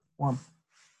One.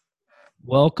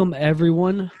 Welcome,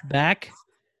 everyone, back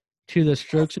to the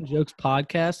Strokes and Jokes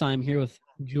podcast. I'm here with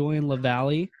Julian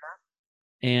LaValle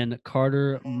and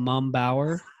Carter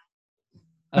Mumbauer.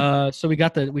 So we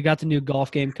got the new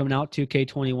golf game coming out,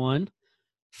 2K21.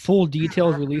 Full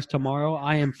details released tomorrow.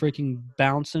 I am freaking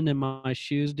bouncing in my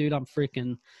shoes, dude. I'm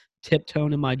freaking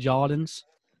tiptoeing in my Jordans.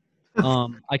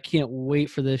 I can't wait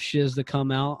for this shiz to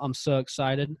come out. I'm so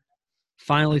excited.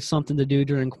 Finally, something to do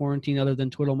during quarantine other than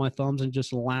twiddle my thumbs and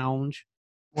just lounge.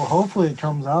 Well, hopefully it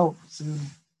comes out soon.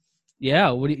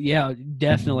 Yeah, yeah,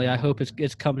 definitely. I hope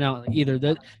it's coming out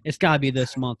it's got to be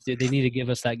this month, dude. They need to give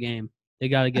us that game. They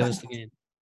got to give us the game.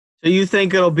 So you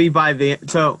think it'll be by the end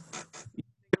of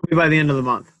the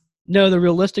month? No, the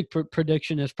realistic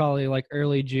prediction is probably like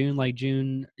early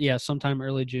June, sometime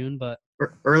early June. But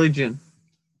Early June.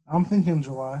 I'm thinking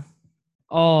July.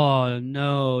 Oh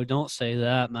no, don't say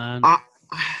that, man.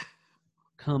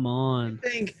 Come on.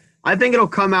 I think it'll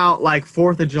come out like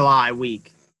 4th of July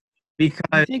week. Because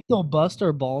you think they'll bust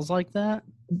our balls like that?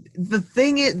 The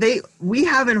thing is, we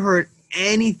haven't heard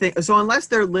anything. So unless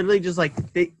they're literally just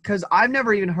like, because I've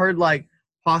never even heard like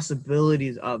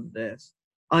possibilities of this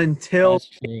until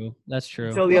That's true.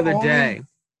 Until the other day.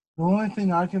 The only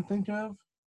thing I can think of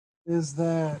is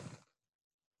that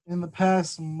in the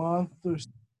past month or so,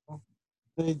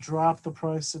 they dropped the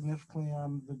price significantly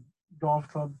on the Golf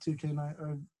Club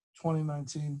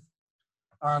 2019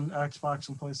 on Xbox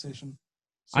and PlayStation.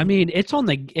 So, I mean, it's on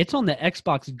the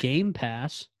Xbox Game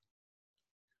Pass.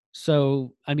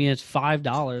 So, I mean, it's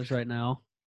 $5 right now.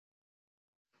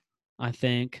 I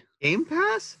think. Game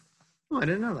Pass? Oh, I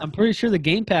didn't know that. I'm pretty sure the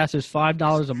Game Pass is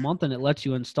 $5 a month, and it lets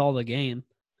you install the game.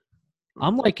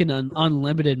 I'm like an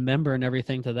unlimited member and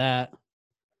everything to that.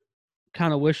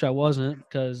 Kind of wish I wasn't,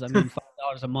 because I mean,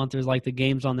 $5 a month is like the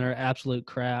games on there are absolute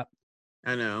crap.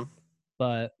 I know,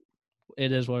 but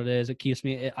it is what it is. It keeps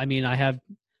me. I mean, I have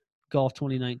Golf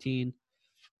 2019.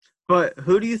 But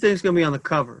who do you think is going to be on the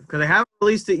cover? Because they haven't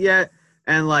released it yet,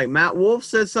 and like Matt Wolff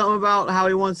said something about how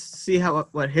he wants to see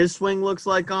what his swing looks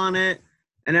like on it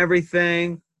and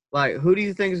everything. Like, who do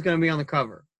you think is going to be on the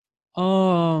cover?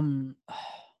 Or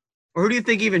who do you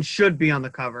think even should be on the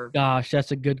cover? Gosh,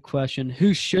 that's a good question.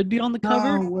 Who should be on the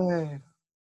cover? No way.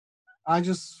 I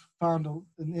just found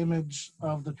an image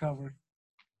of the cover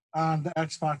on the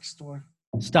Xbox store.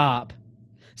 Stop.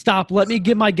 Let me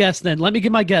give my guess then. Let me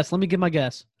give my guess. No,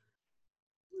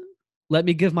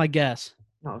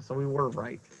 so we were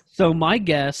right. So my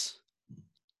guess.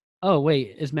 Oh,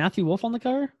 wait. Is Matthew Wolff on the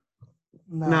cover?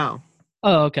 No.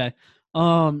 Oh, okay.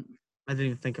 I didn't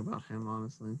even think about him,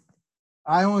 honestly.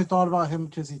 I only thought about him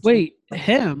because he... Wait,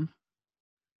 him?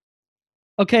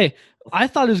 Okay. I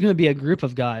thought it was going to be a group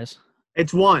of guys.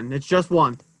 It's one. It's just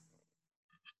one.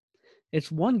 It's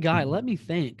one guy. Let me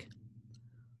think.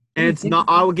 And it's not,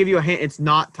 I will give you a hint, it's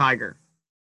not Tiger.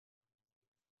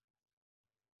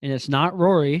 And it's not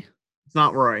Rory. It's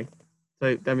not Rory.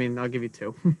 So, I mean, I'll give you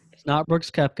two. It's not Brooks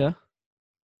Koepka.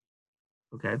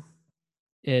 Okay.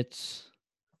 It's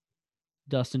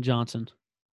Dustin Johnson.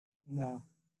 No.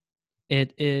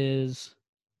 It is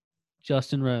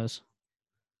Justin Rose.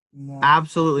 No.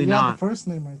 Absolutely not. The first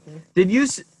name right there. Did you...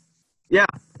 Yeah.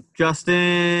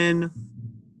 Justin...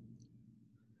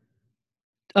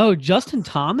 Oh, Justin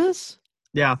Thomas?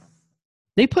 Yeah.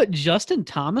 They put Justin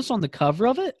Thomas on the cover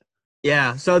of it?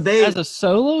 Yeah, so they... As a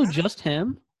solo, just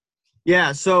him?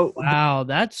 Yeah, so... Wow,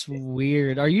 that's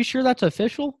weird. Are you sure that's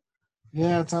official?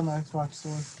 Yeah, it's on the Xbox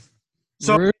store.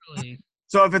 So, really?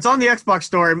 So if it's on the Xbox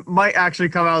store, it might actually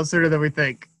come out sooner than we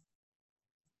think.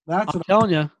 I'm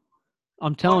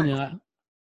telling you.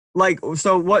 Like,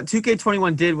 so what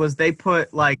 2K21 did was they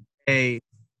put like a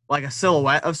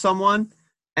silhouette of someone,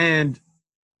 and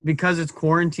because it's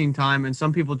quarantine time and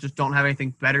some people just don't have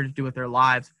anything better to do with their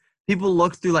lives, people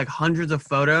looked through like hundreds of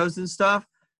photos and stuff,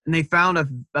 and they found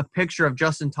a picture of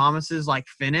Justin Thomas's like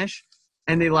finish,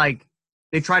 and they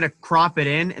tried to crop it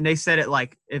in, and they said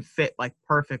it fit like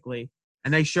perfectly,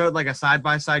 and they showed like a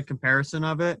side-by-side comparison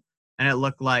of it, and it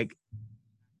looked like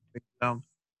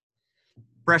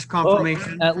fresh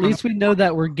confirmation. Well, at least we know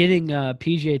that we're getting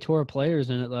PGA Tour players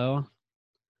in it, though.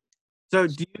 So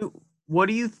what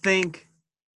do you think?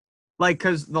 Like,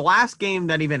 because the last game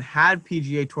that even had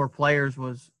PGA Tour players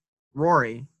was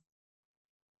Rory.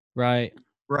 Right.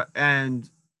 And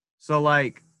so,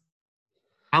 like,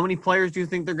 how many players do you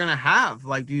think they're going to have?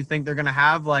 Like, do you think they're going to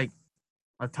have, like,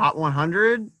 a top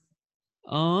 100?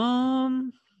 Are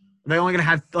they only going to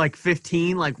have, like,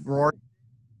 15, like, Rory?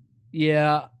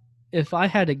 Yeah. If I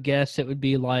had to guess, it would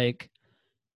be, like,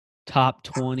 top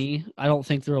 20. I don't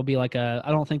think there'll be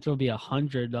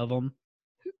 100 of them.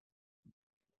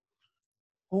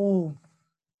 whole,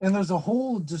 and there's a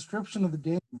whole description of the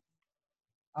game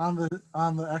on the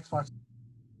Xbox.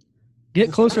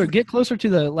 Get closer to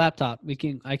the laptop.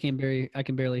 I can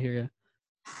barely hear you.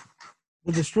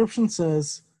 The description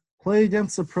says, "Play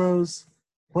against the pros,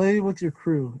 play with your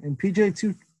crew. In PGA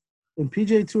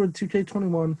Tour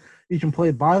 2K21, you can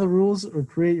play by the rules or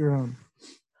create your own.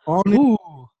 All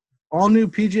new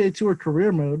PGA Tour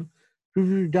career mode. Prove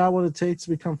you got what it takes to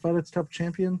become FedEx Cup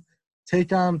champion.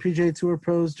 Take on PGA Tour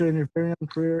pros during your very own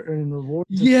career, earning rewards."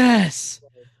 Yes,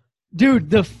 dude,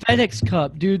 the FedEx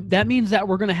Cup, dude. That means that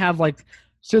we're gonna have like,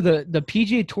 so the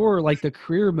PGA Tour, like the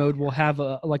career mode, will have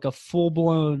a full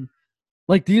blown,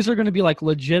 like these are gonna be like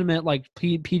legitimate like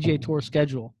PGA Tour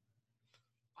schedule.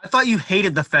 I thought you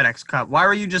hated the FedEx Cup. Why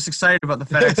were you just excited about the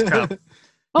FedEx Cup?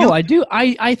 Oh, I do.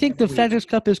 I think the FedEx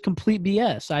Cup is complete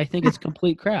BS. I think it's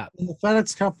complete crap. And the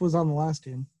FedEx Cup was on the last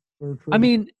game. I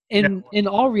mean, in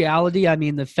all reality, I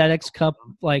mean the FedEx Cup,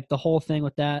 like the whole thing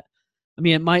with that. I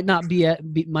mean, it might not be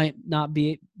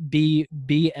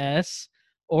BS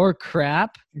or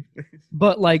crap,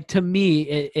 but like to me,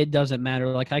 it doesn't matter.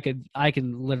 Like I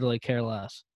can literally care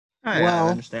less. I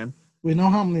understand. We know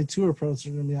how many tour pros are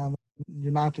going to be on.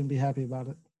 You're not going to be happy about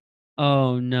it.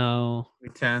 Oh no.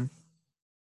 10.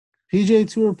 PGA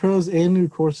Tour pros and new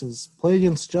courses. Play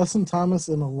against Justin Thomas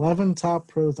and 11 top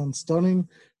pros on stunning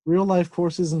real-life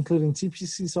courses, including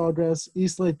TPC Sawgrass,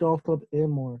 East Lake Golf Club, and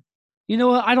more. You know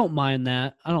what? I don't mind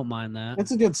that.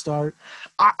 That's a good start.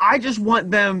 I just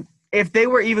want them, if they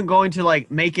were even going to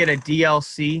like make it a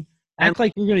DLC. Act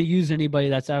like you're going to use anybody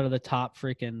that's out of the top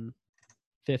freaking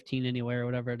 15 anywhere or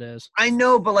whatever it is. I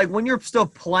know, but like when you're still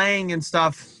playing and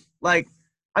stuff, like,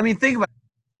 I mean, think about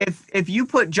it. If you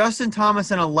put Justin Thomas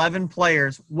and 11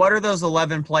 players, what are those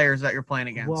 11 players that you're playing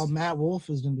against? Well, Matt Wolff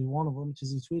is going to be one of them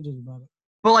because he tweeted about it.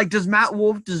 But like, does Matt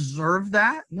Wolff deserve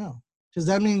that? No, because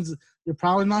that means you're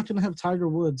probably not going to have Tiger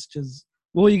Woods.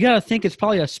 Well, you got to think it's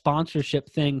probably a sponsorship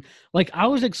thing. Like I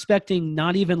was expecting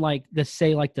not even like to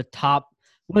say like the top.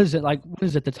 What is it like? What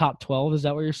is it? The top 12? Is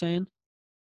that what you're saying?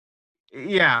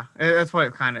 Yeah, that's what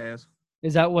it kind of is.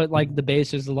 Is that what like the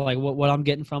base is like? What I'm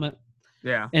getting from it?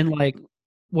 Yeah. And like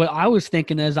what I was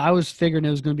thinking is I was figuring it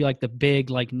was going to be like the big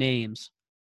like names,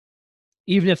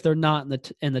 even if they're not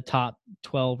in the top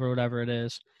 12 or whatever it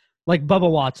is. Like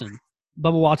Bubba Watson.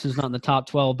 Bubba Watson's not in the top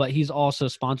 12, but he's also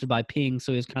sponsored by Ping,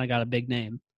 so he's kind of got a big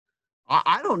name.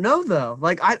 I don't know though.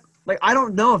 I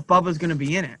don't know if Bubba's going to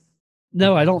be in it.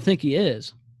 No, I don't think he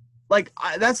is. Like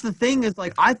that's the thing is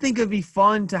like I think it'd be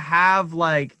fun to have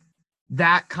like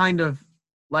that kind of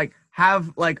like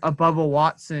have like a Bubba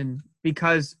Watson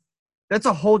because that's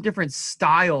a whole different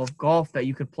style of golf that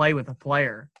you could play with a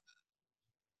player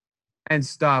and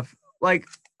stuff. Like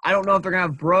I don't know if they're gonna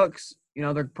have Brooks. You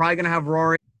know, they're probably gonna have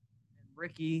Rory, and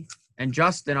Ricky, and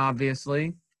Justin,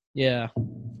 obviously. Yeah.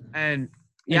 And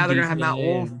yeah, they're gonna have Matt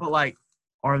Wolff, but like,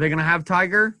 are they gonna have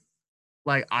Tiger?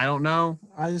 Like, I don't know.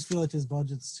 I just feel like his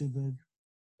budget's too big.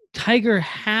 Tiger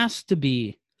has to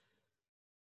be.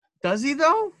 Does he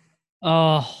though?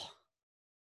 Oh.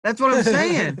 That's what I'm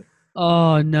saying.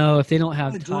 Oh no! If they don't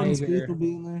have Jordan Tiger, Spieth will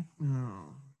be in there.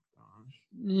 Oh gosh.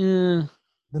 Yeah.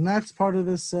 The next part of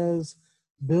this says,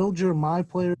 build your My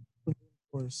Player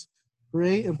course.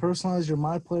 Create and personalize your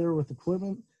My Player with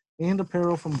equipment and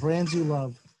apparel from brands you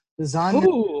love.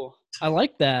 Ooh, I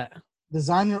like that.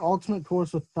 Design your ultimate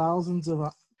course with thousands of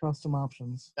custom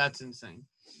options. That's insane.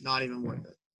 Not even worth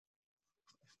it.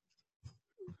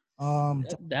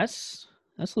 That's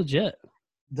legit.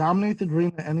 Dominate the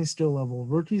green at any skill level.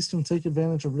 Rookies can take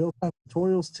advantage of real-time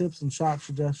tutorials, tips, and shot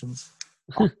suggestions.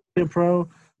 Get pro,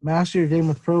 master your game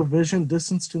with pro vision,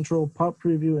 distance control, putt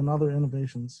preview, and other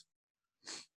innovations.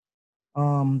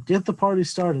 Get the party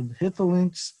started. Hit the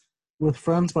links with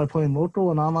friends by playing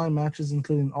local and online matches,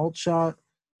 including alt shot,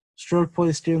 stroke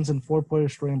play skins, and 4-player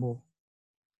scramble.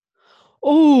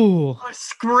 Oh, a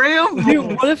scramble!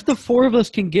 Dude, what if the 4 of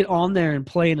us can get on there and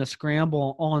play in a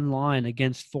scramble online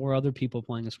against 4 other people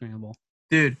playing a scramble?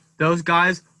 Dude, those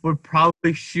guys would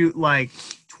probably shoot like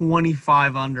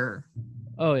 25 under.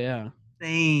 Oh, yeah.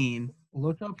 Insane.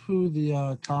 Look up who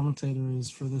the commentator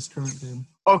is for this current game.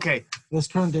 Okay. This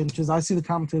current game, because I see the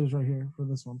commentators right here for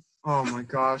this one. Oh, my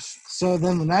gosh. So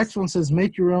then the next one says,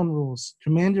 make your own rules.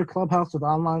 Command your clubhouse with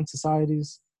online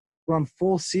societies. Run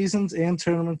full seasons and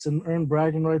tournaments and earn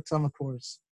bragging rights on the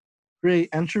course. Create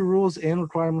entry rules and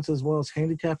requirements as well as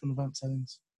handicap and event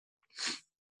settings.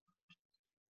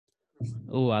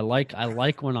 Oh, I like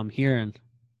what I'm hearing.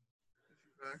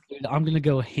 Dude, I'm gonna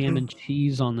go ham and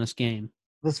cheese on this game.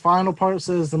 This final part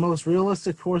says the most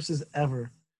realistic courses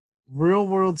ever. Real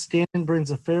world standing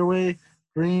brings a fairway,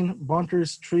 green,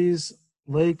 bunkers, trees,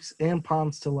 lakes, and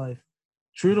ponds to life.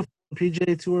 True to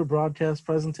PGA Tour broadcast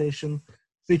presentation,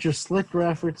 features slick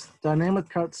graphics, dynamic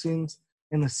cutscenes,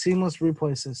 and a seamless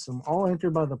replay system, all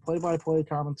anchored by the play-by-play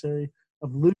commentary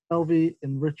of Luke Elvey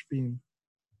and Rich Beam.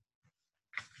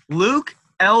 Luke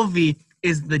Elvey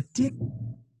is the dick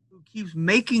who keeps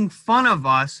making fun of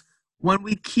us when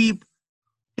we keep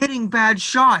hitting bad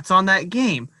shots on that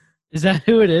game. Is that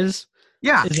who it is?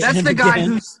 Yeah, Is it that's him the guy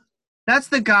again? that's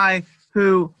the guy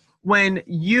who, when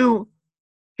you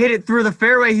hit it through the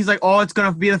fairway, he's like, "Oh, it's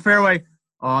gonna be the fairway."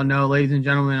 Oh no, ladies and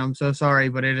gentlemen, I'm so sorry,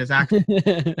 but it is actually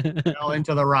fell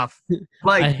into the rough. I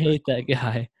Like, hate that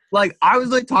guy. I was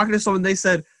like talking to someone, they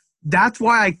said that's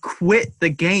why I quit the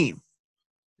game.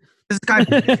 This guy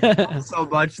so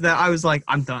much that I was like,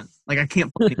 I'm done. Like, I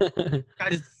can't play. This guy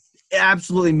just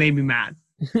absolutely made me mad.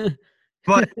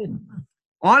 But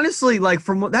honestly, like,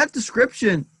 from that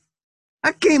description,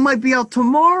 that game might be out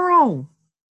tomorrow.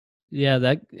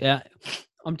 Yeah,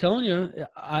 I'm telling you,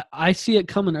 I see it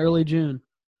coming early June.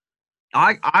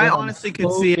 I What I'm honestly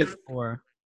could see it. focused for.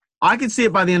 I could see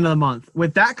it by the end of the month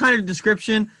with that kind of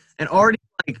description, and already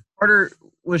like Carter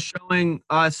was showing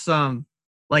us some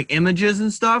like images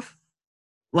and stuff.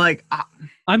 Like,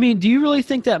 I mean, do you really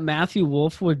think that Matthew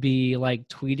Wolf would be like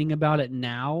tweeting about it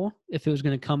now if it was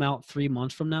going to come out 3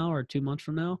 months from now or 2 months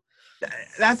from now?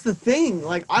 that's the thing.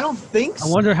 Like, I don't think I so.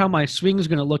 wonder how my swing is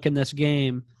going to look in this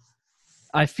game.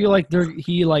 I feel like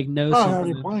he like knows Oh,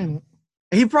 already something. playing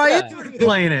it. He probably Yeah. is already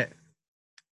playing it.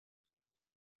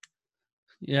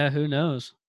 Yeah, who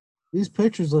knows? These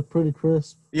pictures look pretty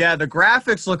crisp. Yeah, the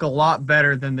graphics look a lot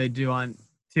better than they do on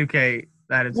 2K.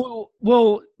 That is,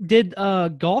 Well, did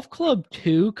Golf Club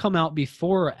 2 come out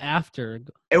before or after?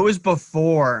 it was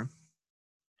before.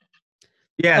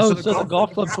 Yeah, Oh, so so the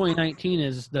Golf Club 2019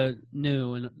 is the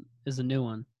new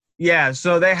one. Yeah,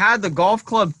 so they had the Golf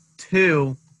Club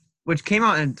 2, which came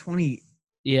out in 20.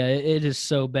 Yeah, it is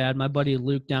so bad. My buddy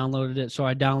Luke downloaded it, so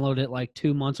I downloaded it like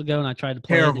 2 months ago, and I tried to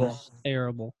play it. Terrible. It was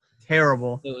terrible.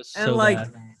 Terrible. It was And so like,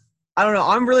 bad. I don't know.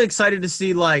 I'm really excited to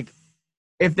see like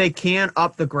if they can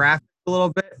up the graphics a little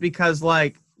bit, because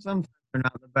like sometimes they're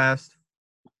not the best.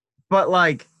 But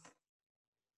like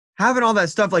having all that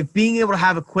stuff, like being able to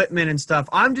have equipment and stuff,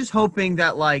 I'm just hoping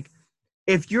that like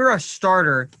if you're a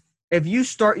starter, if you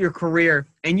start your career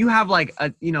and you have like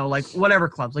a like whatever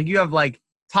clubs, like you have like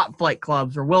Top Flight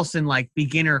clubs or Wilson like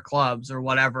beginner clubs or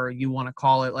whatever you want to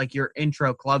call it, like your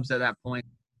intro clubs at that point.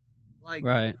 Like,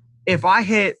 Right. if I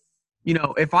hit,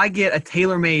 if I get a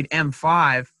TaylorMade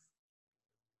M5,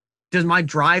 does my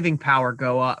driving power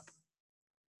go up?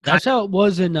 That's how it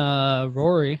was in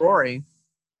Rory. Rory,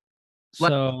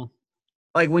 So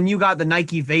like when you got the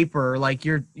Nike Vapor, like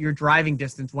your driving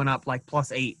distance went up like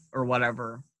 +8 or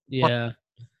whatever. yeah,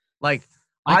 Like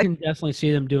I can definitely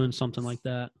see them doing something like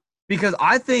that. because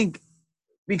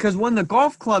when the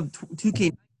Golf Club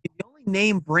 2K, the only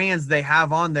name brands they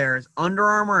have on there is Under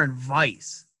Armour and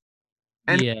Vice.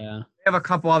 And yeah, they have a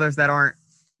couple others that aren't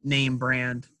name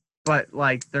brand, but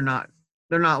like they're not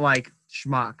like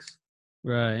schmucks.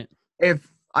 right.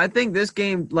 If I think this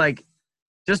game, like,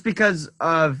 just because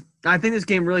of, I think this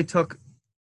game really took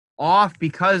off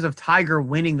because of Tiger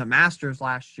winning the Masters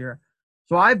last year.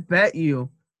 So I bet you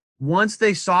once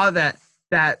they saw that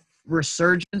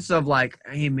resurgence of like,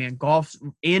 hey man, golf's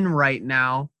in right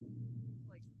now,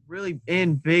 like really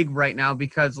in big right now,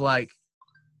 because like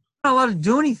we're not allowed to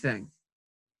do anything,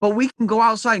 but we can go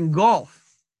outside and golf.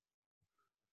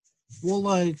 Well,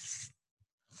 like,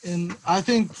 and I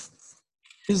think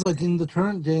is like in the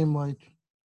current game, like,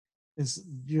 is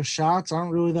your shots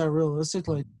aren't really that realistic.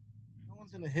 Like, no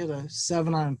one's gonna hit a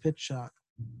 7-iron pitch shot.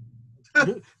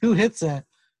 Who hits that?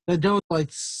 That goes like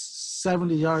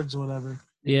 70 yards or whatever.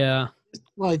 Yeah,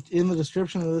 Like in the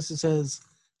description of this, it says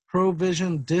Pro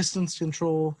Vision distance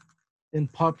control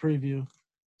and putt preview.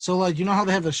 So like, you know how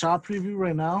they have the shot preview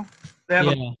right now? They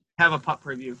yeah. have a putt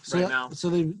preview So right now. So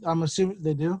I'm assuming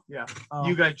they do. Yeah. Oh.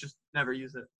 You guys just never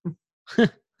use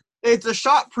it. It's a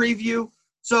shot preview,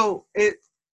 so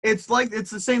it's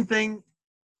the same thing,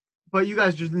 but you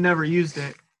guys just never used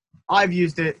it. I've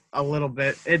used it a little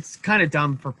bit. It's kind of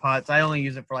dumb for putts. I only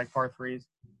use it for like par threes.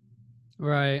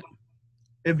 Right.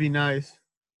 It'd be nice.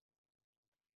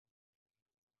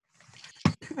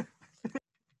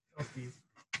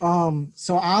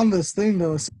 So on this thing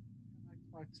though, Xbox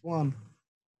One,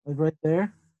 like right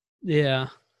there. Yeah.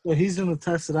 So he's gonna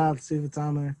test it out to see if it's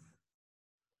on there.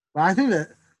 But I think that,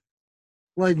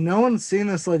 like, no one's seen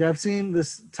this. Like, I've seen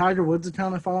this Tiger Woods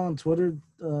account I follow on Twitter,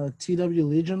 TW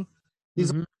Legion.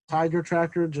 He's a Tiger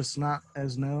tracker, just not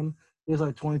as known. He has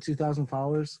like 22,000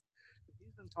 followers.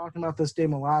 He's been talking about this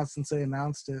game a lot since they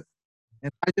announced it.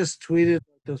 And I just tweeted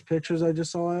those pictures I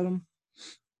just saw at him,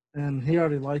 and he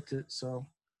already liked it. So,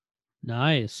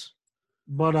 Nice.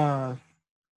 but I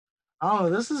don't know.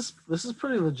 This is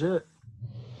pretty legit.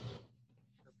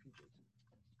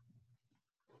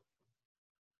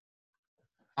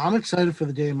 I'm excited for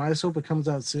the game. I just hope it comes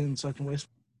out soon so I can waste.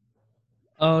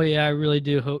 Oh yeah, I really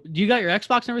do hope. Do you got your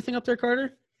Xbox and everything up there,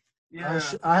 Carter?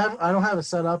 I don't have it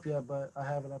set up yet, but I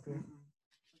have it up here.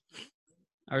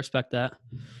 I respect that.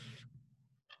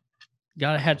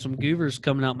 God, I had some goobers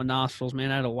coming out my nostrils,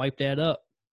 man. I had to wipe that up.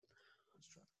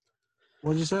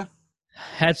 What'd you say?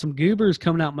 Had some goobers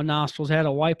coming out my nostrils. Had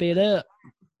to wipe it up.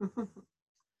 What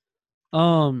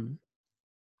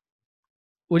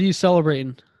are you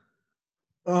celebrating?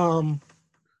 That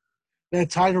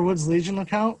Tiger Woods Legion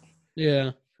account.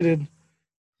 Yeah.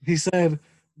 He said,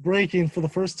 breaking for the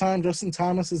first time, Justin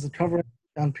Thomas is the cover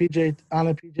on a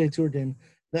PGA Tour game.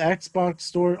 The Xbox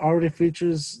store already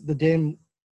features the game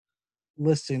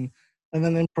listing. And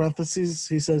then in parentheses,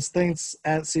 he says, thanks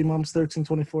at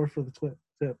CMums1324 for the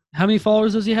tip. How many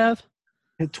followers does he have?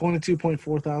 Hit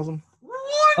 22.4 thousand.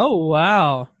 Oh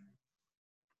wow.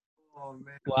 Oh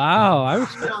man. Wow, I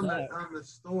respect on that. the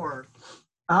store.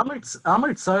 I'm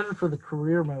excited for the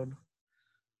career mode.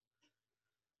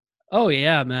 Oh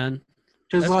yeah, man.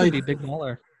 Because That's gonna be a big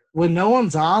baller. when no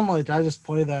one's on, I just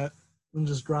play that and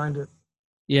just grind it.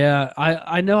 Yeah,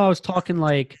 I know I was talking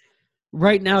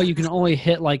right now you can only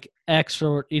hit X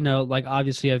or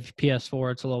obviously you have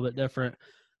PS4, it's a little bit different.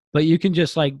 But you can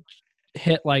just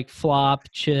hit flop,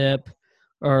 chip,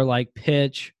 or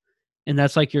pitch, and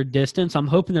that's your distance. I'm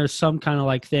hoping there's some kind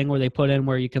of thing where they put in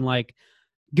where you can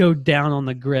go down on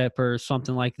the grip or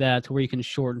something like that to where you can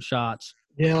shorten shots.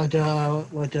 Yeah,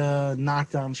 like a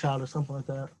knockdown shot or something like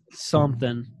that.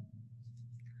 Something.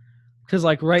 Because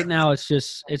right now it's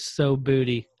so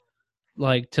booty.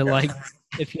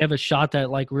 If you have a shot that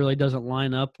really doesn't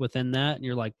line up within that, and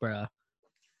you're bruh.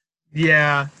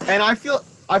 Yeah, and I feel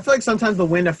like sometimes the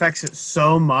wind affects it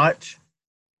so much.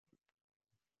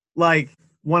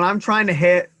 When I'm trying to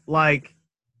hit a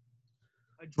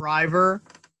driver,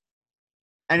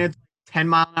 and it's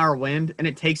 10-mile-an-hour wind, and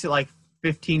it takes it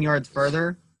 15 yards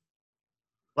further.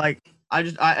 I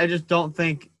just don't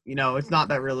think it's not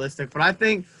that realistic. But I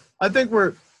think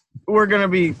we're gonna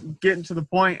be getting to the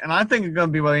point, and I think it's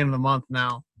gonna be by the end of the month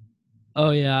now.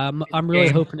 Oh yeah, I'm really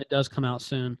hoping it does come out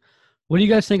soon. What do you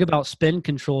guys think about spin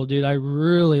control, dude? I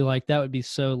really that would be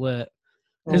so lit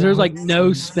because there's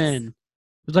no spin.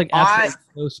 There's absolutely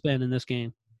no spin in this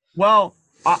game. Well,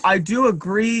 I do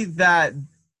agree that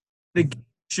the game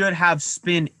should have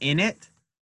spin in it,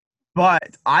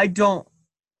 but I don't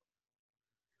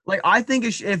I think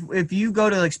if you go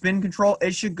to spin control,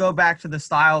 it should go back to the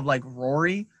style of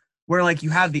Rory, where you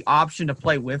have the option to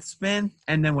play with spin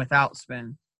and then without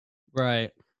spin.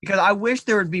 Right. Because I wish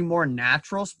there would be more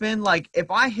natural spin. If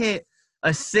I hit a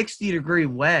 60-degree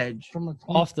wedge from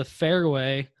off the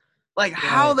fairway,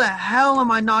 how the hell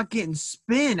am I not getting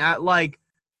spin at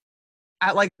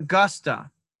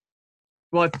Augusta?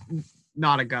 Well,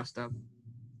 not Augusta.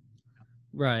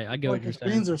 Right, I get what you're if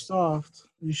saying. greens are soft,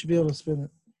 you should be able to spin it.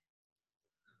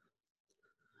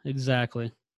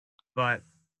 Exactly. But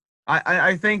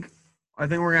I think we're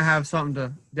gonna have something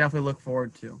to definitely look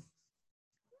forward to.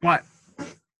 But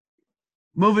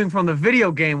moving from the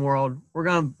video game world, we're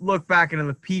gonna look back into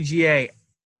the PGA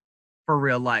for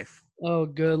real life. Oh,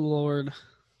 good Lord.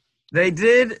 They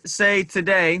did say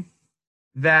today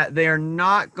that they are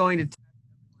not going to test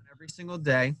every single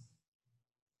day.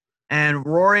 And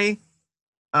Rory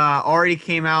already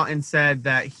came out and said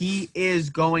that he is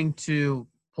going to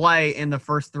play in the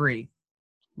first three.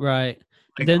 Right.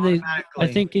 Then I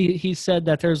think he said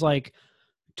that there's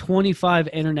 25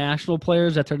 international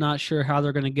players that they're not sure how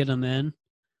they're going to get them in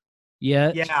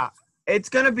yet. Yeah, it's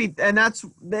going to be, and it's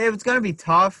going to be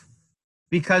tough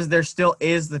because there still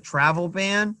is the travel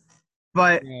ban,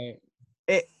 but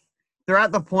they're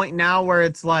at the point now where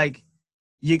it's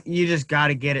you just got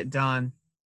to get it done.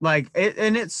 And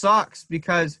it sucks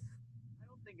because I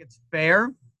don't think it's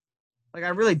fair. I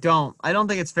really don't. I don't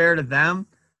think it's fair to them,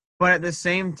 but at the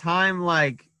same time,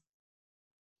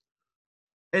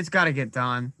 it's got to get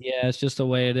done. Yeah, it's just the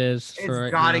way it is.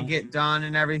 It's got to get done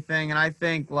and everything. And I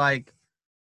think I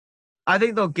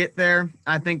think they'll get there.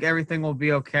 I think everything will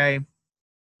be okay.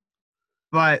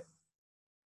 But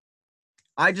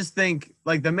I just think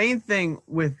the main thing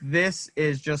with this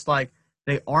is just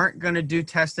they aren't going to do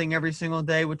testing every single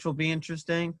day, which will be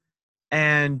interesting.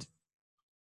 And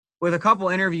with a couple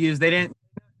interviews, they never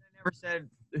said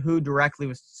who directly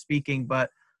was speaking, but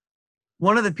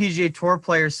one of the PGA Tour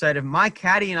players said, if my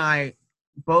caddy and I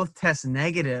both test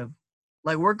negative,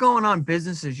 Like we're going on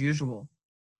business as usual,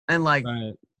 and like,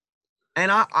 Right.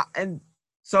 and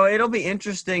so it'll be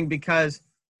interesting because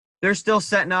they're still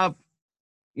setting up.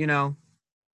 You know,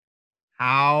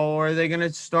 how are they going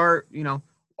to start? You know,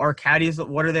 our caddies,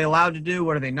 what are they allowed to do?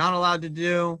 What are they not allowed to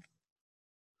do?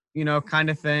 You know, kind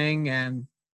of thing, and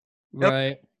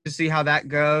Right. to see how that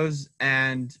goes.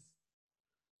 And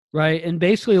Right. And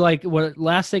basically, like, what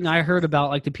last thing I heard about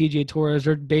like the PGA Tour is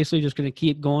they're basically just going to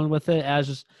keep going with it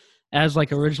as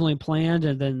like originally planned,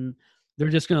 and then they're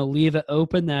just going to leave it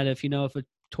open that if if a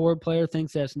tour player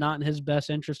thinks that it's not in his best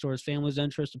interest or his family's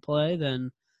interest to play,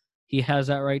 then he has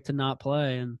that right to not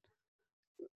play.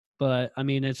 But I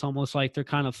mean, it's almost like they're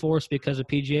kind of forced because of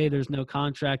PGA. There's no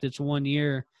contract; it's 1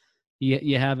 year.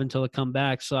 You have until it come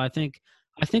back. So I think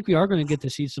we are going to get to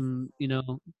see some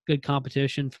good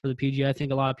competition for the PGA. I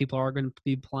think a lot of people are going to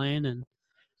be playing, and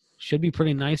should be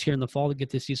pretty nice here in the fall to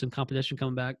get to see some competition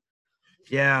coming back.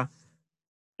 yeah,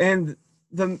 and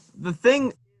the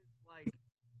thing,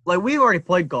 like we've already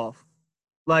played golf.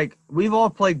 Like we've all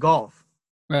played golf,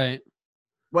 Right.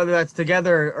 whether that's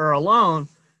together or alone.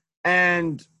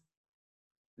 And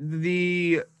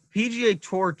the PGA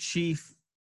Tour chief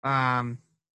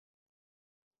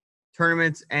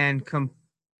tournaments and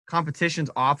competitions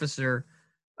officer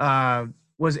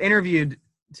was interviewed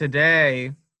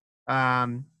today by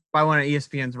one of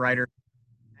ESPN's writers,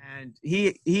 and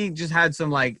he just had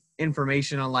some like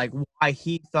information on like why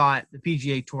he thought the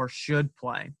PGA Tour should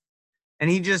play, and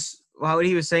what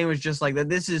he was saying was just like that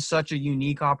this is such a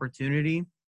unique opportunity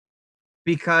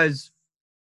because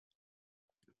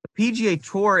the PGA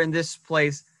Tour in this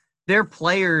place, their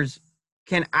players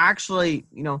can actually,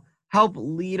 help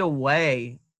lead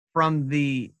away from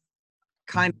the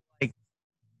kind of like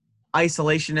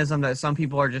isolationism that some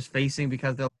people are just facing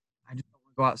because they're like, I just don't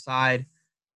want to go outside.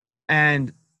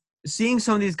 And seeing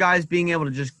some of these guys being able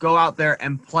to just go out there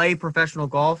and play professional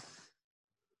golf,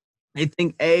 I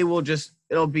think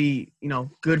it'll be,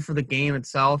 good for the game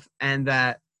itself, and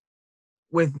that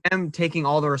with them taking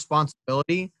all the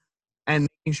responsibility and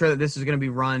making sure that this is going to be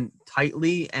run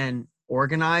tightly and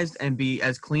organized and be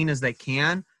as clean as they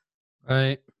can,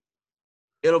 Right.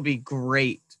 it'll be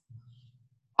great.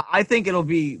 I think it'll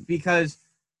be because,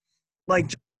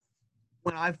 like,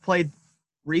 when I've played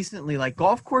recently, like,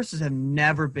 golf courses have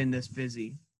never been this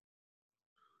busy.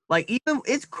 Like, even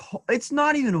it's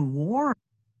not even warm.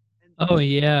 Oh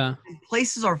yeah. And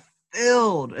places are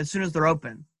filled as soon as they're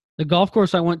open. The golf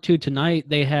course I went to tonight,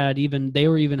 they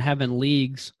were even having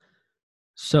leagues.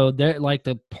 So they're like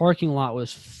the parking lot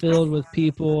was filled with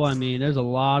people. I mean, there's a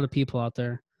lot of people out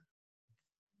there.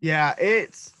 Yeah,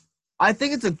 I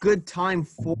think it's a good time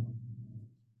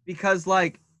because,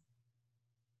 like,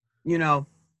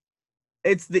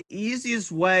 it's the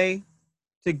easiest way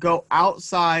to go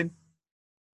outside.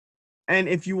 And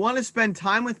if you want to spend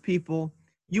time with people,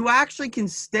 you actually can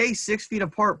stay 6 feet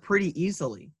apart pretty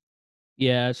easily.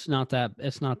 Yeah, it's not that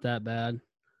bad.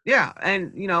 Yeah,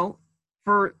 and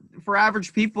for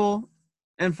average people,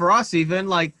 and for us even,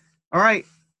 like, all right,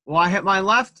 well, I hit mine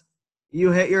left,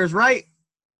 you hit yours right.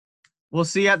 We'll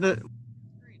see at the.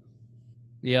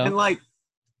 Yeah. And like,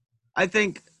 I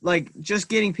think like just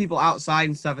getting people outside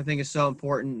and stuff, I think is so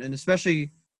important, and especially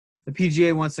the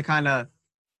PGA wants to kind of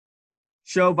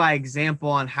show by example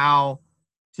on how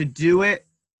to do it,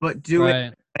 but do it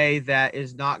in a way that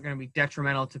is not going to be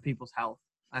detrimental to people's health.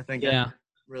 I think that's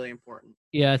really important.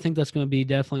 Yeah, I think that's going to be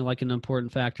definitely like an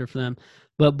important factor for them.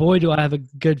 But boy, do I have a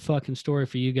good fucking story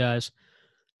for you guys.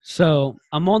 So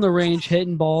I'm on the range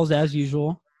hitting balls as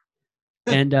usual.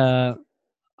 And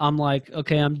I'm like,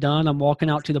 okay, I'm done. I'm walking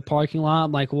out to the parking lot.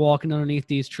 I'm like walking underneath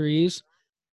these trees.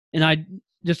 And I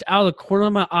just out of the corner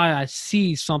of my eye, I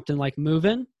see something like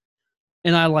moving.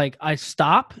 And I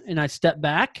stop and I step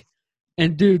back.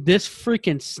 And dude, this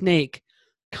freaking snake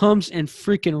comes and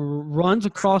freaking runs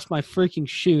across my freaking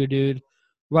shoe, dude.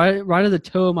 Right at the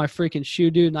toe of my freaking shoe,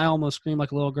 dude. And I almost screamed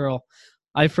like a little girl.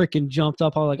 I freaking jumped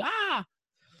up. I was like, ah!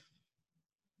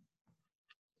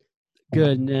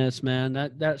 Goodness, man.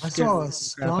 That I scared saw the a crap out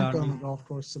skunk of on me. the golf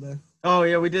course today. Oh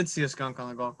yeah, we did see a skunk on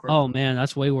the golf course. Oh, man,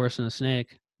 that's way worse than a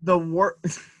snake. The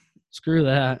worst. Screw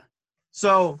that.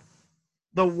 So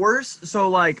the worst. So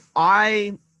like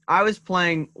I was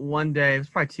playing one day. It was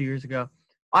probably 2 years ago.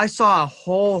 I saw a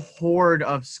whole horde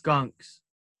of skunks.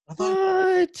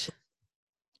 What?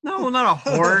 No, not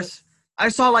a horse. I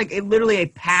saw like literally a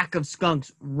pack of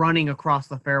skunks running across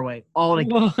the fairway. All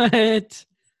together. What?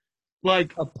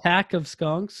 Like A pack of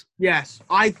skunks? yes,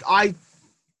 I thought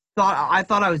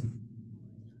I was,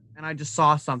 and I just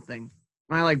saw something.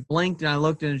 And I like blinked and I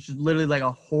looked and it's just literally like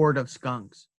a horde of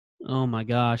skunks. Oh, my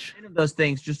gosh. 10 of those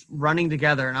things just running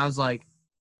together, and I was like,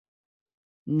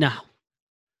 No,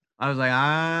 I was like,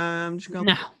 I'm just going.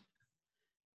 no.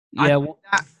 I Yeah, think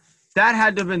that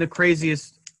had to have been the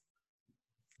craziest.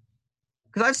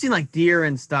 Because I've seen like deer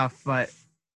and stuff, but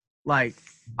like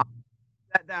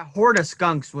that horde of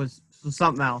skunks was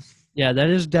something else. yeah, that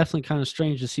is definitely kind of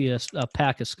strange to see a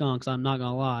pack of skunks. I'm not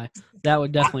gonna lie, that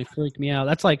would definitely freak me out.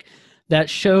 That's like that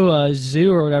show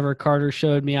Zoo or whatever Carter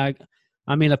showed me. I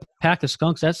mean, a pack of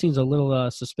skunks. That seems a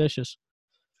little suspicious.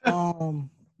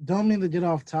 Don't mean to get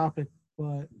off topic,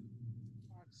 but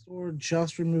Store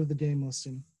just removed the game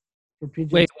listing for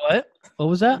PGA. Wait, what? What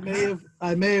was that?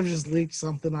 I may have just leaked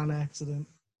something on accident.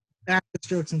 At the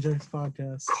Strokes and Jerks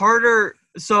podcast. Carter,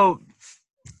 so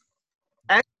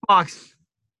Xbox,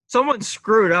 someone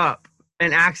screwed up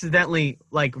and accidentally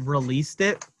like released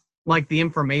it, like the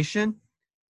information,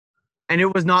 and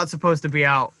it was not supposed to be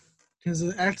out. Because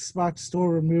the Xbox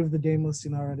Store removed the game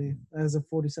listing already as of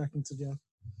 40 seconds ago.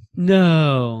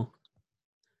 No.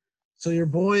 So your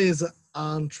boy is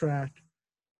on track,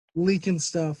 leaking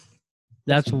stuff.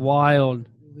 That's wild.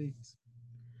 Leaked.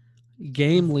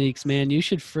 Game leaks, man. You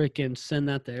should freaking send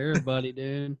that to everybody,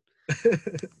 dude.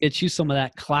 Get you some of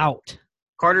that clout.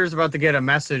 Carter's about to get a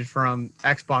message from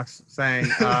Xbox saying,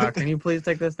 "Can you please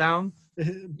take this down?"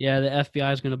 Yeah, the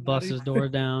FBI is gonna bust his door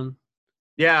down.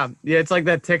 Yeah, it's like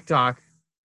that TikTok.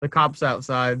 The cops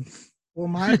outside. Well,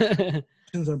 my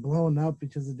questions are blowing up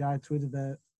because the guy tweeted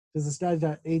that. Because this guy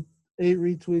got eight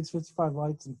retweets, 55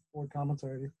 likes, and 4 comments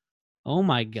already. Oh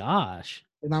my gosh.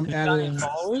 And I'm Have you got any adding.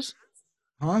 followers?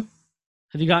 Huh?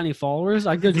 Have you got any followers?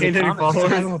 I go to Gained the any comments.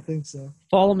 followers? I don't think so.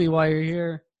 Follow me while you're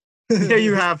here. Yeah,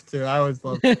 you have to. I always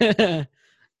love. Give And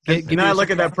me then I look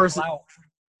some at that person. clout.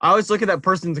 I always look at that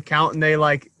person's account and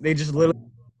they just literally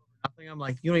nothing. I'm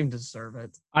like, you don't even deserve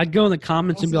it. I'd go in the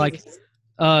comments and be like,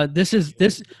 this is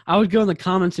this. I would go in the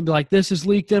comments and be like, this is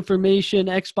leaked information.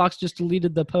 Xbox just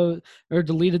deleted the post or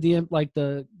deleted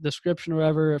the description or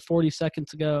whatever 40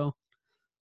 seconds ago.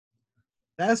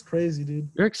 That's crazy, dude.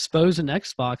 You're exposing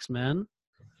Xbox, man.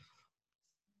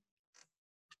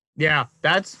 Yeah,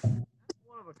 that's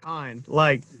one of a kind.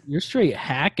 Like You're straight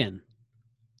hacking.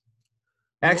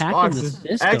 Xbox the is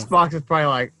system. Xbox is probably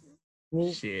like,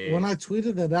 Well, shit. when I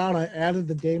tweeted that out, I added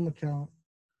the game account,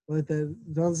 like that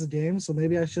does the game. So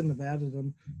maybe I shouldn't have added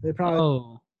them. They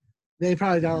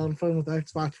probably got on the phone with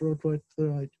Xbox real quick. They're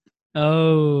like,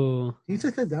 Oh. "Can you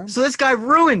take that down?" So this guy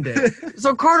ruined it.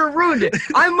 So Carter ruined it.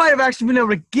 I might have actually been able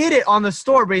to get it on the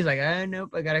store, but he's like,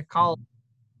 nope, I gotta call.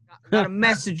 Gotta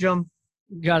message him.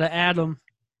 Gotta add them.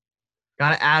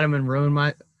 Gotta add him and ruin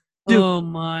my. Dude, Oh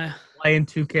my. playing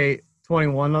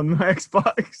 2K21 on my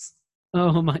Xbox.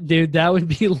 Oh my dude, that would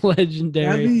be legendary.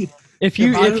 That'd be, If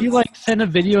you if I- like sent a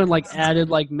video and like added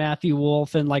like Matthew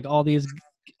Wolf and like all these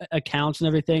accounts and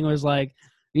everything was like,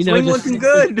 you know, Swing just looking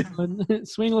good.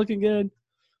 Swing looking good.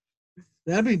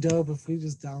 that'd be dope if we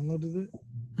just downloaded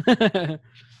it.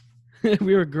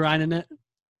 We were grinding it.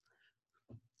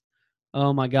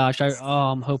 Oh my gosh!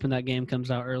 I'm hoping that game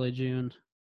comes out early June.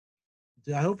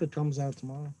 Dude, I hope it comes out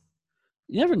tomorrow.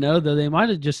 You never know though. They might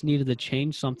have just needed to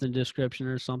change something description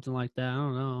or something like that. I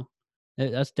don't know.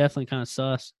 That's definitely kind of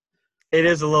sus. It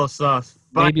is a little sus.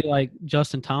 But Maybe like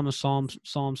Justin Thomas saw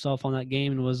himself on that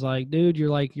game and was like, "Dude, you're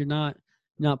not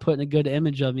putting a good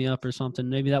image of me up or something."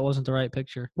 Maybe that wasn't the right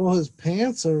picture. Well, his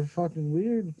pants are fucking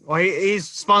weird. well, he's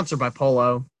sponsored by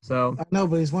Polo, so I know,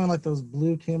 but he's wearing like those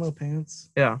blue camo pants.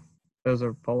 yeah, those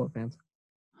are Polo fans.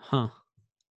 Huh?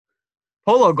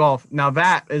 Polo Golf. Now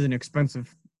that is an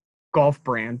expensive golf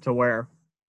brand to wear.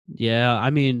 Yeah, I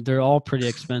mean they're all pretty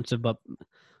expensive, but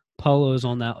Polo's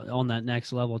on that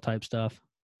next level type stuff.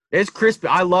 It's crispy.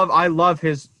 I love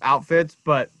his outfits,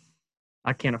 but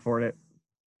I can't afford it.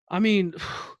 I mean,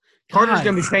 Carter's God,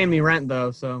 gonna be paying me rent though,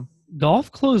 so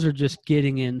golf clothes are just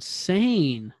getting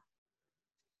insane.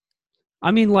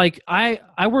 I mean, like I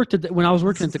worked when I was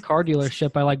working at the car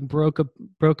dealership, I like broke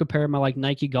a pair of my like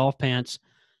Nike golf pants,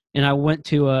 and I went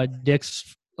to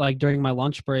Dick's like during my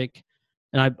lunch break,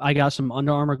 and I got some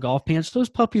Under Armour golf pants. Those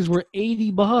puppies were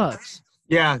 $80.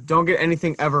 yeah. Don't get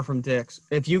anything ever from Dick's.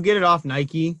 If you get it off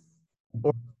Nike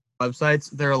or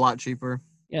websites, they're a lot cheaper.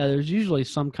 Yeah, there's usually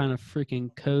some kind of freaking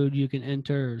code you can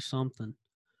enter or something.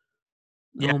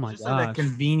 Yeah, Oh my just like that gosh.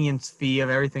 convenience fee of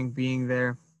everything being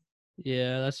there.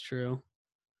 Yeah, that's true.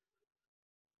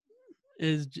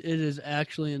 It is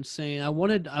actually insane. I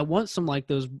want some like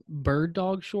those bird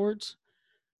dog shorts.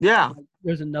 Yeah,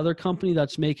 There's another company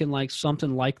that's making like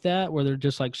something like that where they're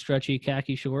just like stretchy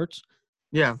khaki shorts.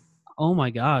 yeah. Oh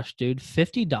my gosh, dude.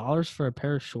 $50 for a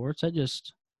pair of shorts? I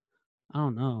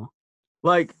don't know.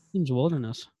 Like Seems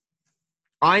wilderness.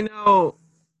 I know,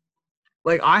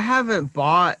 like I haven't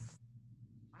bought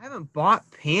I haven't bought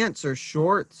pants or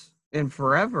shorts in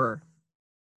forever.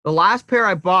 The last pair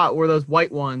I bought were those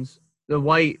white ones, the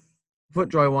white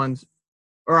FootJoy ones.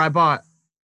 Or I bought,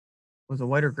 was it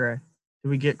white or gray? Did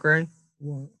we get gray?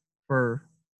 What? For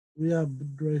We have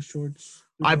gray shorts.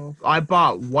 I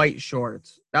bought white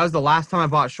shorts. That was the last time I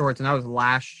bought shorts, and that was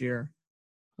last year.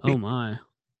 Oh my.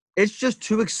 It's just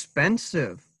too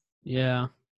expensive. Yeah.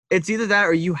 It's either that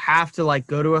or you have to like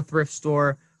go to a thrift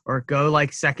store or go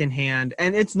like secondhand.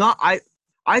 And it's not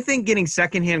I think getting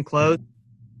secondhand clothes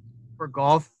for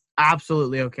golf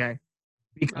absolutely okay.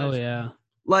 Because Oh yeah.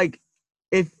 like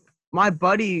if my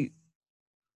buddy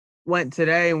went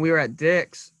today and we were at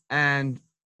Dick's and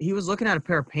he was looking at a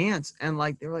pair of pants and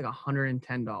like they were like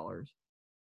 $110.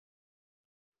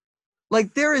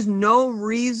 Like there is no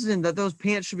reason that those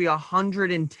pants should be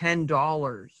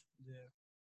 $110.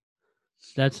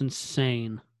 That's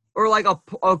insane. Or like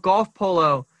a golf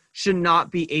polo should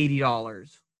not be $80.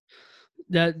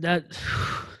 That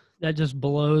that just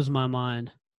blows my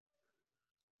mind.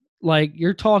 Like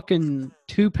you're talking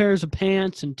 2 pairs of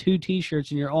pants and 2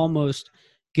 t-shirts and you're almost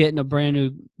getting a brand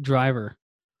new driver.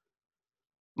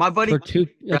 My buddy,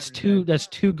 that's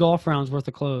two golf rounds worth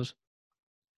of clothes.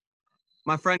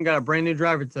 my friend got a brand new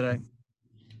driver today.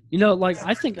 You know, like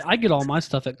I think I get all my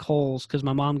stuff at Kohl's because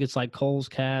my mom gets like Kohl's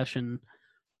cash, and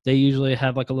they usually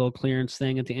have like a little clearance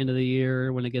thing at the end of the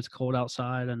year when it gets cold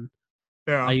outside, and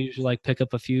Yeah. I usually like pick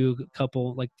up a few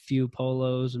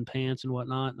polos and pants and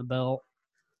whatnot and a belt.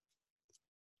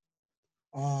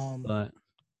 But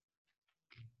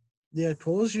yeah,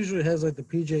 Kohl's usually has like the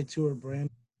PGA Tour brand.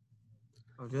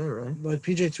 Oh, did it right? Like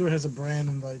PGA Tour has a brand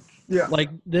and like like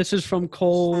this is from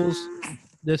Kohl's.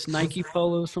 This Nike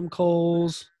polo is from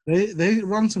Kohl's. they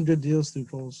run some good deals through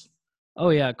Kohl's. Oh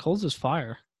yeah, Kohl's is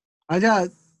fire. I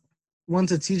went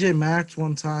to TJ Maxx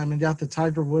one time and got the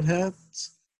Tiger Wood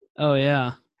hats Oh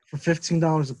yeah. for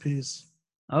 $15 a piece.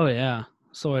 Oh yeah.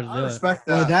 That's the way to do I it. respect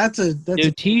Well, that. Dude,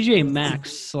 TJ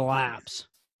Maxx slaps.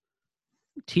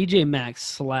 TJ Maxx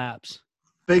slaps.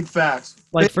 Big facts.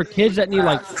 Like for kids that need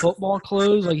like football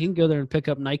clothes, like you can go there and pick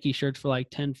up Nike shirts for like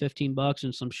 $10-15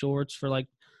 and some shorts for like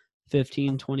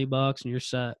 $15-20 and you're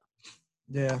set.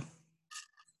 Yeah.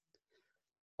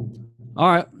 All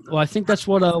right. Well, I think that's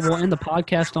what we'll end the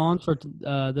podcast on for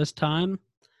this time.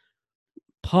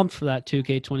 Pumped for that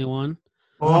 2K21.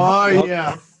 Oh,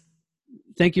 yeah.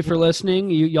 Thank you for listening.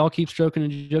 Y'all keep stroking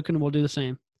and joking, and we'll do the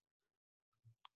same.